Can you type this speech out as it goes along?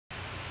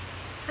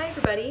Hi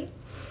everybody.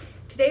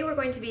 Today we're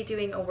going to be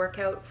doing a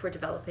workout for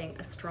developing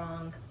a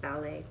strong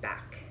ballet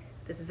back.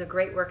 This is a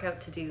great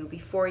workout to do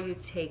before you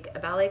take a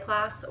ballet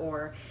class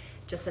or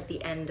just at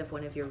the end of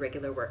one of your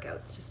regular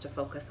workouts, just to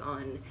focus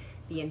on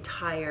the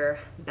entire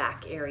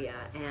back area.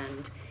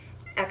 And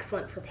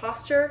excellent for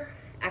posture,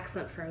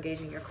 excellent for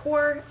engaging your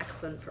core,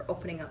 excellent for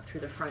opening up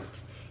through the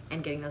front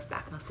and getting those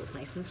back muscles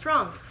nice and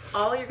strong.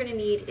 All you're going to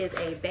need is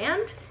a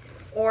band,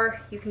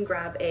 or you can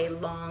grab a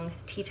long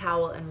tea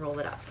towel and roll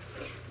it up.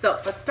 So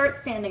let's start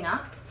standing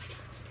up.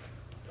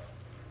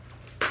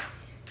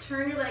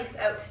 Turn your legs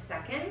out to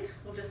second.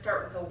 We'll just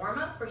start with a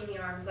warm-up, bringing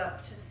the arms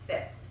up to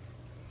fifth.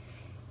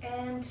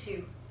 And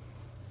 2.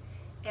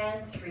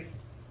 And 3.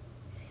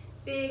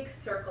 Big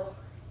circle.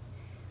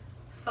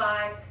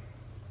 5,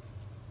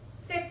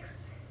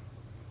 6,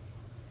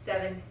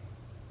 7,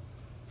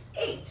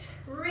 8.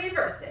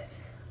 Reverse it.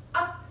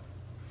 Up,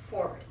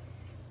 forward.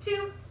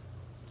 2,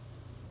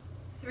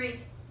 3,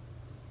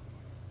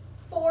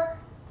 4.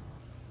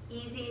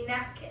 Easy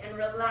neck and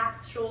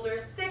relaxed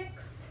shoulders.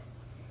 6,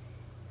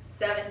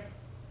 7,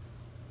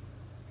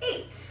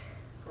 8.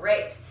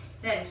 Great.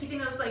 Then keeping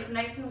those legs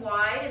nice and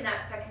wide in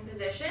that second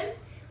position,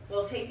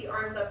 we'll take the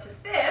arms up to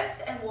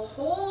fifth and we'll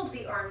hold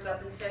the arms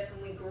up in fifth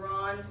when we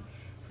grand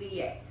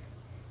plie.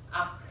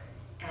 Up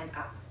and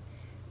up.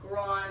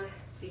 Grand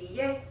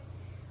plie.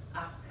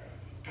 Up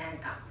and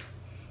up.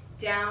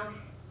 Down,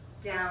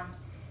 down,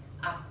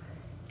 up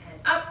and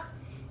up.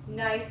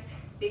 Nice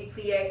big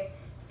plie.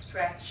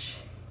 Stretch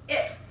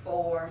it.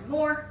 4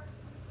 more.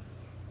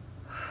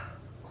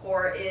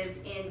 Core is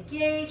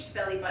engaged,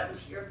 belly button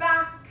to your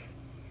back.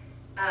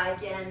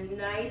 Again,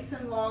 nice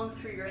and long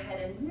through your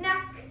head and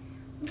neck.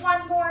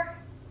 1 more.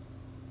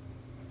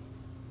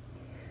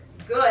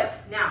 Good.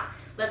 Now,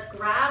 let's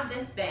grab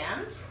this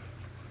band,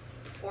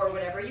 or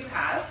whatever you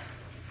have.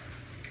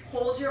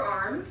 Hold your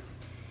arms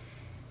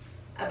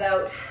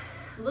about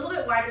a little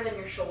bit wider than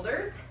your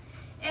shoulders,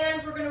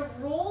 and we're going to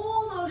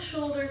roll those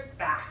shoulders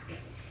back.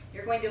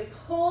 You're going to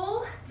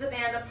pull the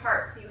band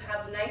apart so you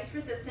have nice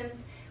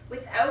resistance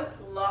without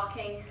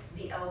locking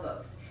the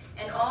elbows.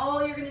 And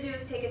all you're going to do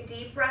is take a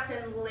deep breath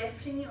in,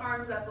 lifting the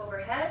arms up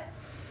overhead,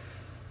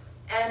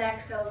 and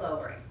exhale,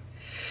 lowering.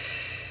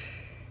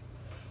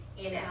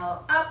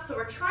 Inhale up, so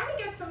we're trying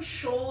to get some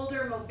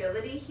shoulder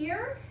mobility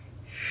here.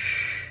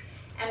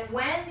 And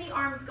when the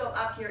arms go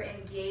up, you're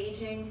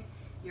engaging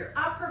your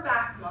upper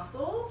back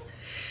muscles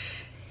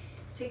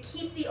to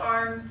keep the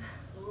arms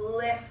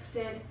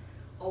lifted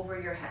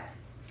over your head.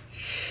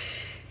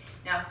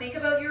 Now think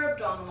about your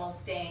abdominals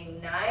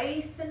staying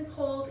nice and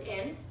pulled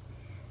in.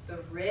 The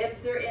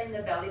ribs are in,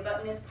 the belly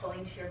button is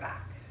pulling to your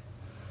back.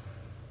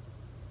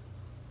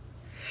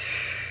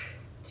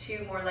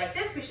 2 more like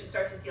this. We should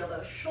start to feel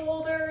those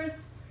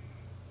shoulders.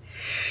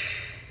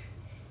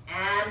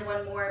 And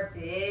 1 more,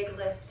 big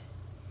lift.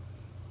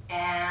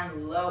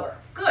 And lower.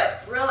 Good,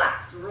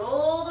 relax.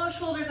 Roll those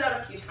shoulders out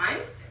a few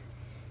times.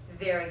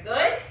 Very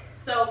good.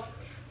 So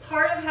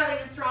part of having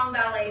a strong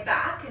ballet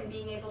back and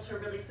being able to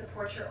really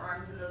support your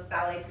arms in those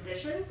ballet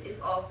positions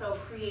is also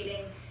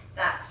creating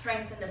that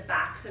strength in the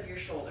backs of your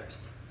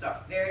shoulders. So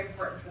very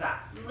important for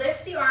that.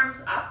 Lift the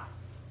arms up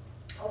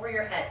over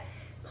your head.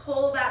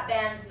 Pull that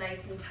band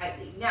nice and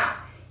tightly. Now,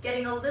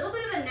 getting a little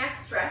bit of a neck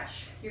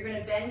stretch, you're going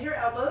to bend your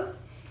elbows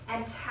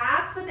and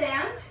tap the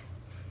band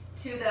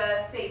to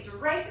the space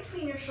right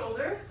between your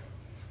shoulders.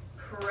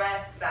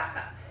 Press back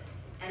up.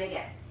 And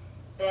again,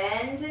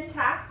 bend and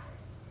tap.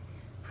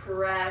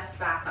 Press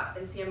back up.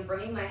 And see, I'm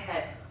bringing my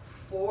head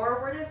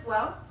forward as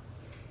well.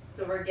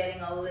 So we're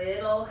getting a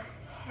little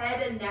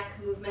head and neck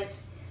movement,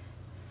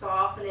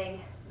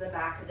 softening the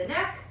back of the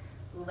neck,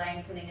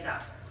 lengthening it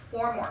up.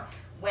 4 more.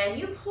 When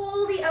you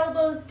pull the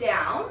elbows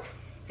down,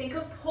 think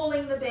of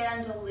pulling the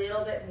band a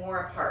little bit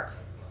more apart.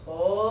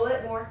 Pull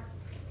it more.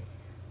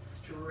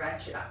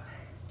 Stretch it up.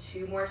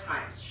 2 more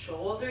times.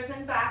 Shoulders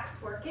and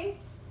backs working.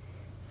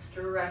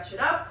 Stretch it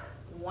up.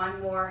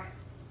 1 more.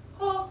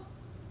 Pull.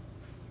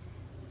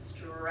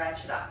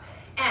 Stretch it up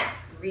and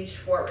reach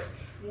forward.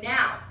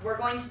 Now we're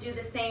going to do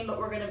the same, but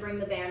we're going to bring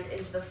the band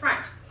into the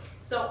front.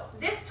 So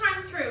this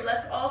time through,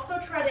 let's also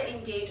try to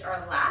engage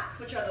our lats,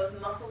 which are those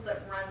muscles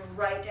that run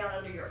right down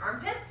under your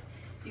armpits.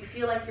 So you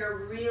feel like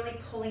you're really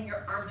pulling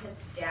your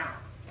armpits down.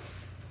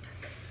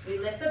 We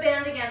lift the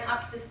band again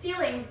up to the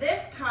ceiling.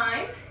 This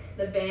time,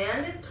 the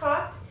band is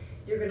taut.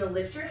 You're going to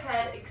lift your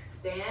head,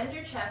 expand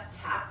your chest,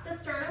 tap the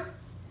sternum,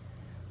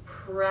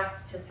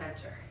 press to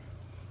center.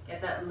 Get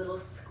that little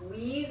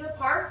squeeze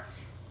apart,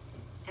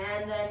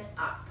 and then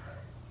up.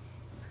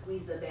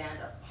 Squeeze the band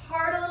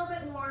apart a little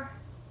bit more.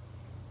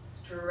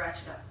 Stretch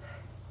it up.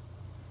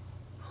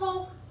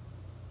 Pull.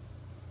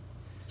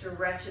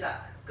 Stretch it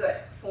up. Good.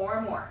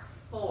 4 more.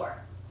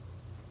 4.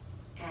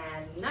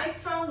 And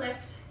nice strong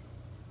lift.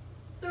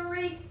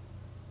 3.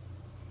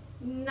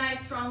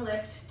 Nice strong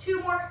lift.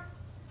 2 more.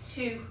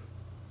 2.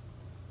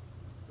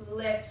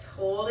 Lift.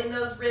 Holding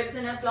those ribs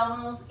and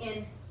abdominals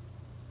in.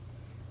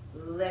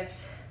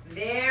 Lift.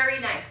 Very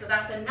nice. So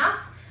that's enough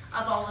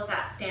of all of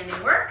that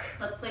standing work.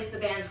 Let's place the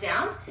band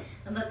down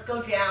and let's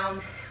go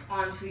down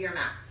onto your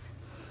mats.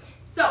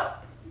 So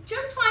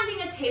just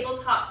finding a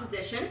tabletop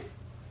position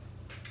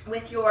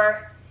with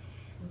your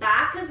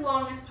back as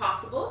long as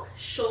possible,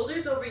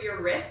 shoulders over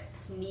your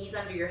wrists, knees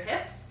under your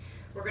hips.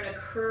 We're gonna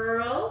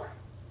curl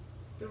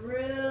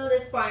through the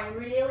spine.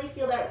 Really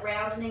feel that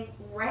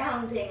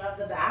rounding of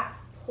the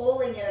back,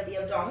 pulling in of the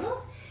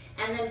abdominals,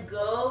 and then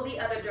go the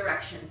other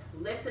direction.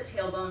 Lift the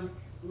tailbone,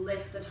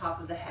 lift the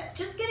top of the head.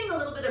 Just getting a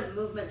little bit of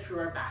movement through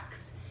our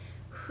backs.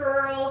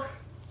 Curl,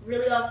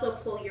 really also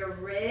pull your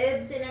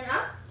ribs in and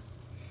up,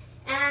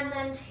 and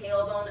then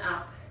tailbone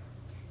up,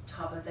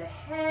 top of the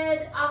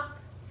head up,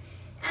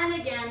 and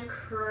again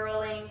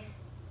curling,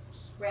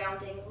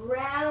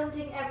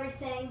 rounding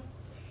everything,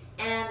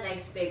 and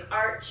nice big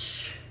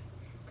arch,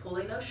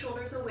 pulling those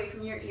shoulders away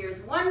from your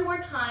ears. One more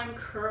time,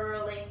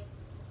 curling,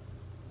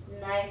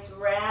 nice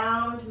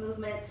round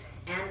movement,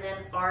 and then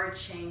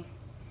arching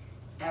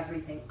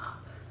everything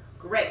up.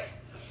 Great.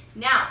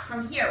 Now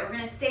from here, we're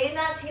going to stay in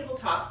that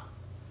tabletop,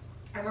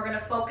 and we're going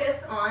to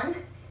focus on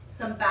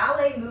some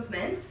ballet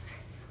movements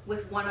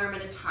with one arm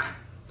at a time.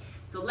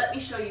 So let me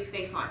show you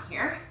face on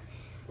here.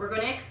 We're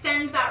going to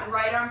extend that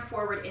right arm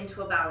forward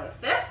into a ballet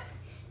fifth.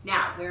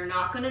 Now, we're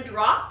not going to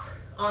drop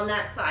on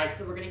that side,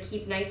 so we're going to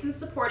keep nice and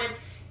supported.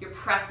 You're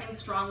pressing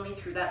strongly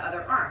through that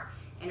other arm,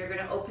 and you're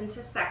going to open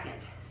to second,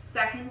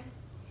 second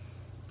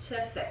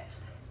to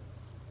fifth,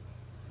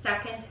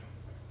 second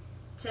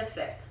to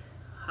fifth.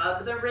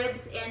 Hug the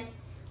ribs in,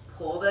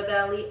 pull the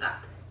belly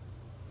up,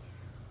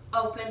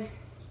 open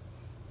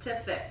to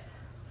fifth.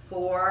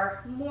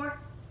 4 more,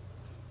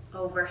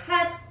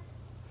 overhead,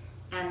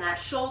 and that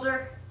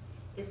shoulder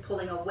is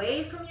pulling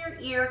away from your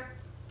ear.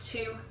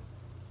 2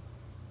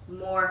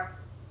 more,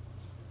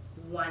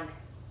 1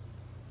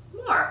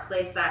 more.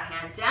 Place that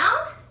hand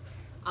down,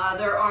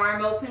 other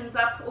arm opens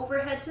up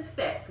overhead to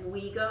fifth.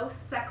 We go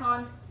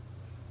second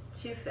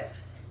to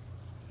fifth.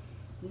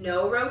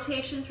 No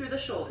rotation through the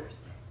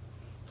shoulders.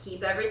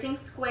 Keep everything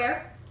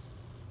square.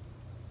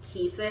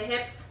 Keep the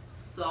hips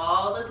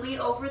solidly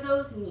over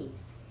those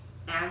knees.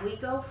 And we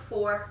go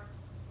 4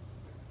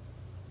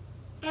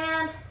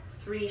 and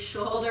 3,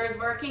 shoulders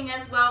working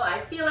as well.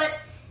 I feel it.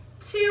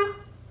 2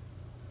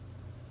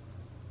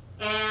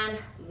 and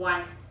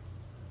 1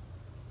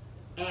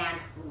 and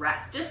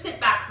rest. Just sit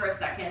back for a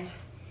second.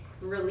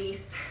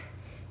 Release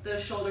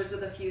those shoulders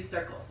with a few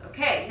circles.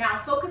 Okay,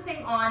 now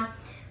focusing on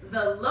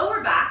the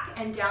lower back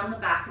and down the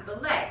back of the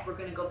leg. We're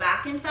going to go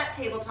back into that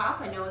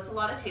tabletop. I know it's a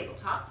lot of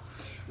tabletop.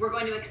 We're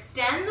going to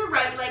extend the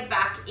right leg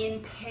back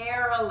in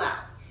parallel.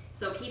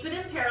 So keep it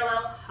in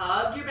parallel,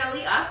 hug your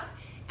belly up,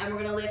 and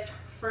we're going to lift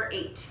for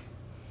 8.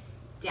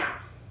 Down.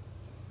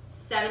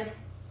 7.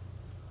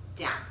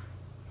 Down.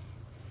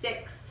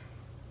 6.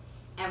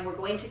 And we're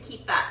going to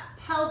keep that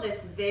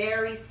pelvis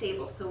very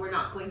stable, so we're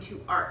not going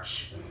to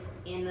arch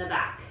in the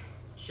back.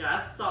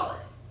 Just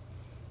solid.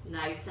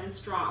 Nice and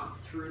strong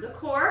through the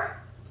core.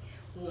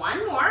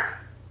 1 more.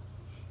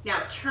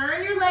 Now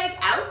turn your leg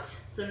out.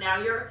 So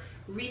now you're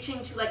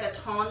reaching to like a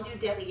tendu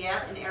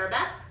derrière in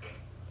arabesque.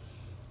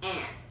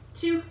 And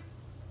 2.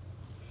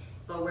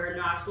 But we're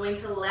not going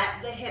to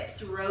let the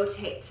hips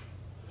rotate.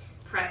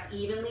 Press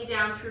evenly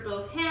down through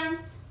both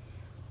hands.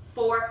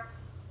 4,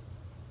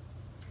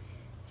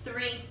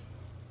 3,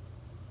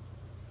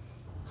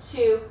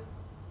 2,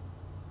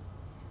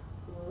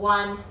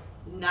 1.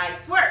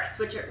 Nice work.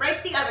 Switch it right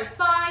to the other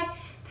side.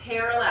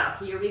 Parallel.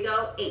 Here we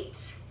go.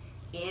 8.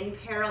 In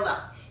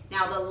parallel.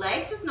 Now the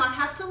leg does not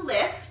have to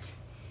lift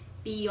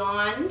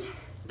beyond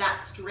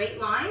that straight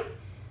line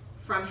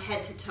from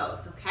head to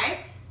toes,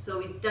 okay? So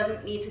it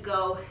doesn't need to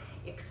go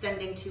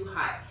extending too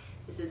high.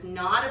 This is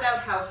not about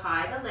how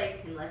high the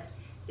leg can lift.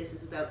 This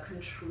is about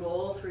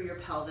control through your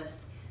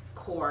pelvis,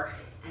 core,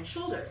 and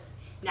shoulders.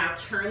 Now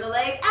turn the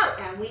leg out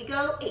and we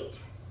go 8.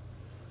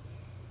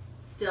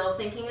 Still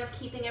thinking of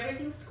keeping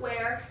everything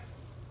square.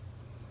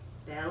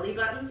 Belly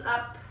buttons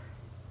up.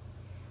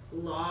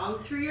 Long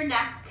through your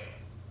neck.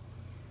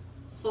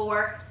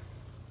 4.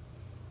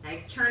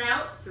 Nice turn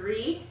out.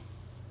 3.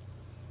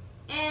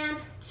 And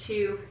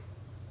 2.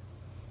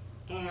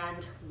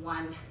 And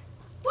 1.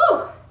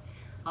 Woo!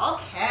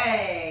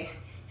 Okay.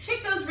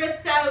 Shake those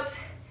wrists out.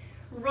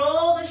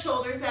 Roll the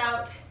shoulders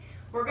out.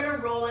 We're going to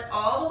roll it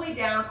all the way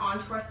down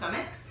onto our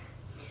stomachs.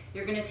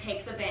 You're going to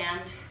take the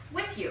band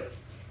with you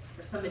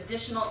for some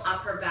additional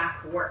upper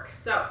back work.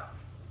 So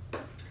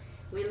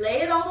we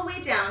lay it all the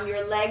way down.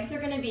 Your legs are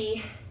going to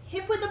be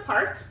hip width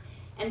apart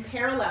and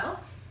parallel.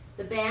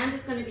 The band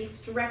is going to be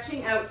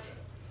stretching out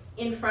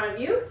in front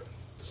of you.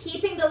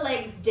 Keeping the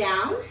legs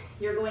down,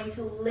 you're going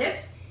to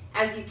lift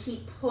as you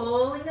keep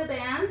pulling the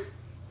band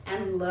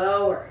and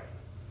lower.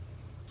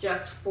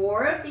 Just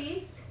 4 of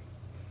these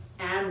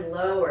and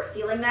lower.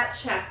 Feeling that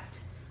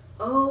chest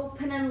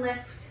open and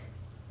lift.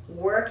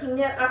 Working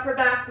that upper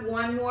back.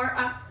 1 more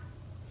up.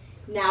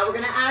 Now we're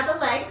going to add the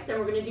legs and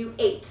we're going to do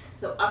 8.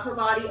 So upper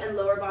body and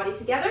lower body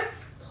together,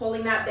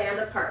 pulling that band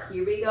apart.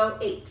 Here we go.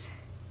 8.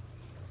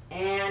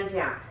 And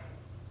down.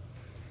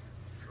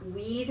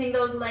 Squeezing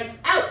those legs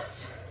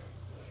out.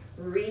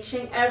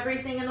 reaching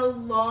everything in a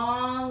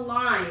long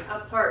line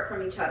apart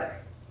from each other.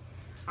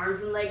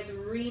 Arms and legs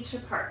reach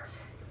apart.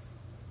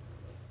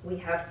 We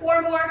have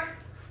 4 more,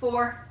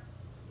 4.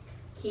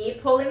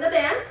 Keep pulling the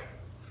band.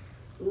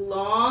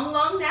 Long,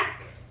 long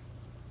neck.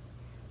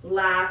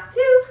 Last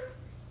 2,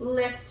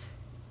 lift,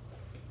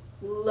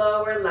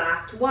 lower,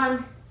 last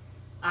 1,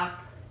 up,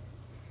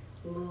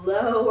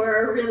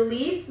 lower,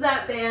 release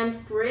that band,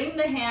 bring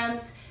the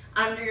hands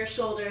under your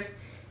shoulders,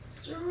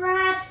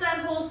 stretch that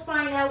whole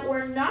spine out.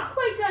 We're not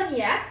quite done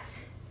yet.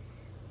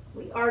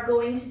 We are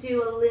going to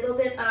do a little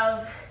bit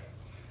of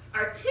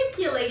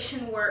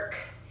articulation work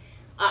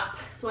up.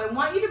 So I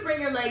want you to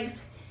bring your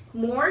legs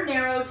more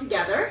narrow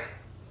together.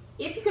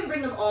 If you can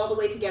bring them all the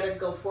way together,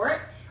 go for it.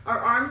 Our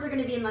arms are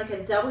going to be in like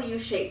a W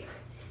shape.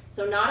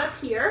 So not up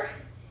here,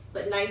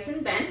 but nice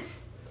and bent.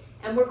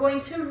 And we're going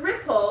to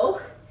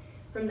ripple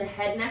from the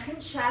head, neck,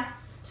 and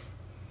chest,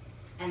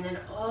 and then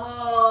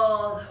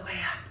all the way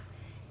up,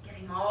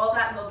 getting all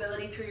that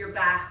mobility through your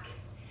back,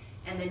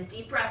 and then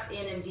deep breath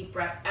in and deep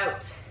breath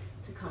out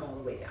to come all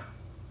the way down.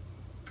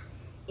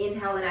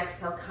 Inhale and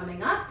exhale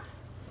coming up.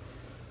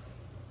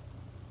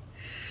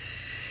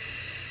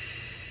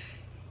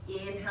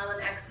 Inhale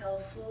and exhale,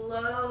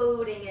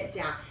 floating it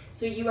down.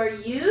 So you are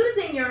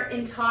using your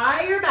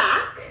entire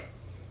back,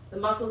 the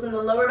muscles in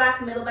the lower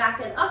back, middle back,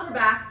 and upper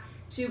back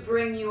to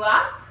bring you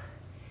up,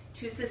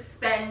 to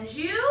suspend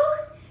you,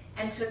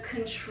 and to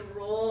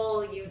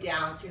control you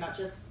down so you're not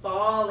just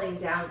falling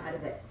down out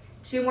of it.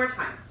 2 more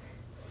times.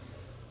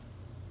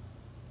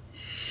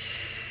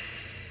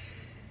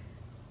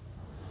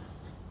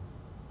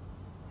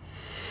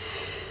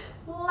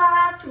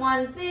 Last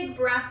one, big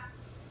breath.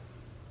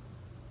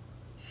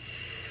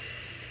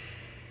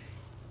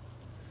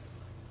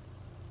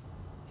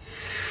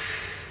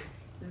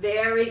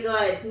 Very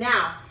good.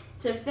 Now,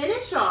 to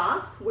finish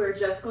off, we're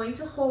just going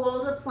to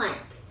hold a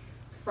plank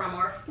from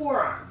our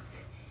forearms.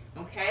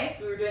 Okay,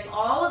 so we're doing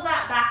all of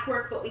that back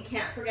work, but we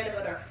can't forget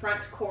about our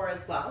front core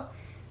as well.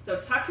 So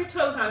tuck your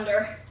toes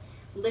under,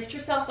 lift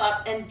yourself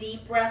up, and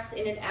deep breaths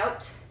in and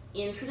out.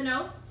 In through the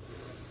nose,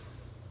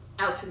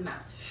 out through the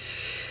mouth.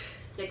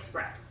 6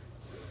 breaths.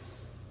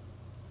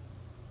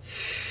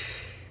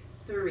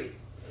 3.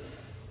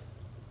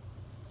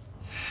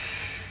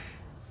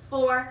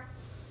 4.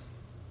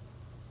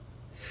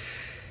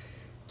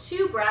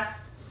 2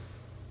 breaths.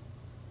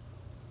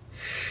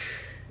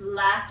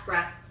 Last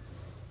breath.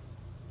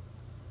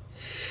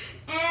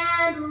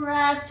 And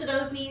rest to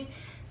those knees.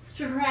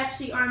 Stretch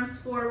the arms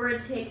forward.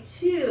 Take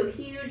 2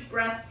 huge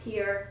breaths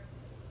here.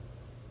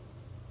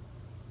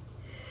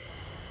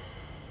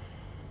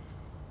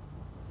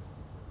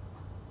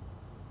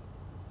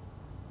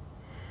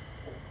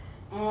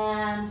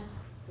 And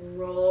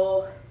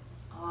roll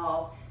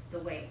all the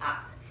way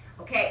up.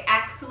 Okay,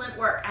 excellent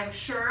work. I'm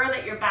sure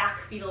that your back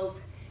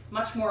feels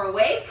much more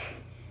awake.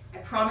 I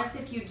promise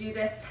if you do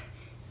this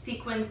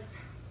sequence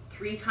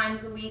 3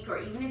 times a week, or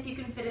even if you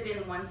can fit it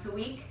in once a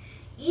week,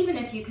 even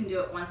if you can do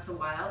it once in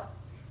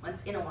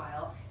a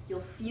while, you'll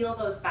feel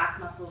those back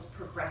muscles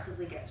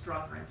progressively get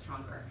stronger and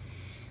stronger.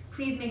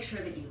 Please make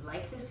sure that you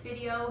like this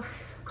video,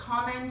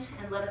 comment,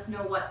 and let us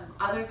know what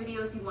other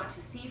videos you want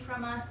to see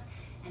from us,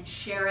 and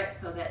share it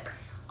so that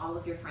all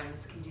of your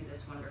friends can do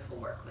this wonderful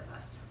work with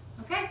us.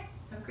 Okay,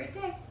 have a great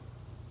day.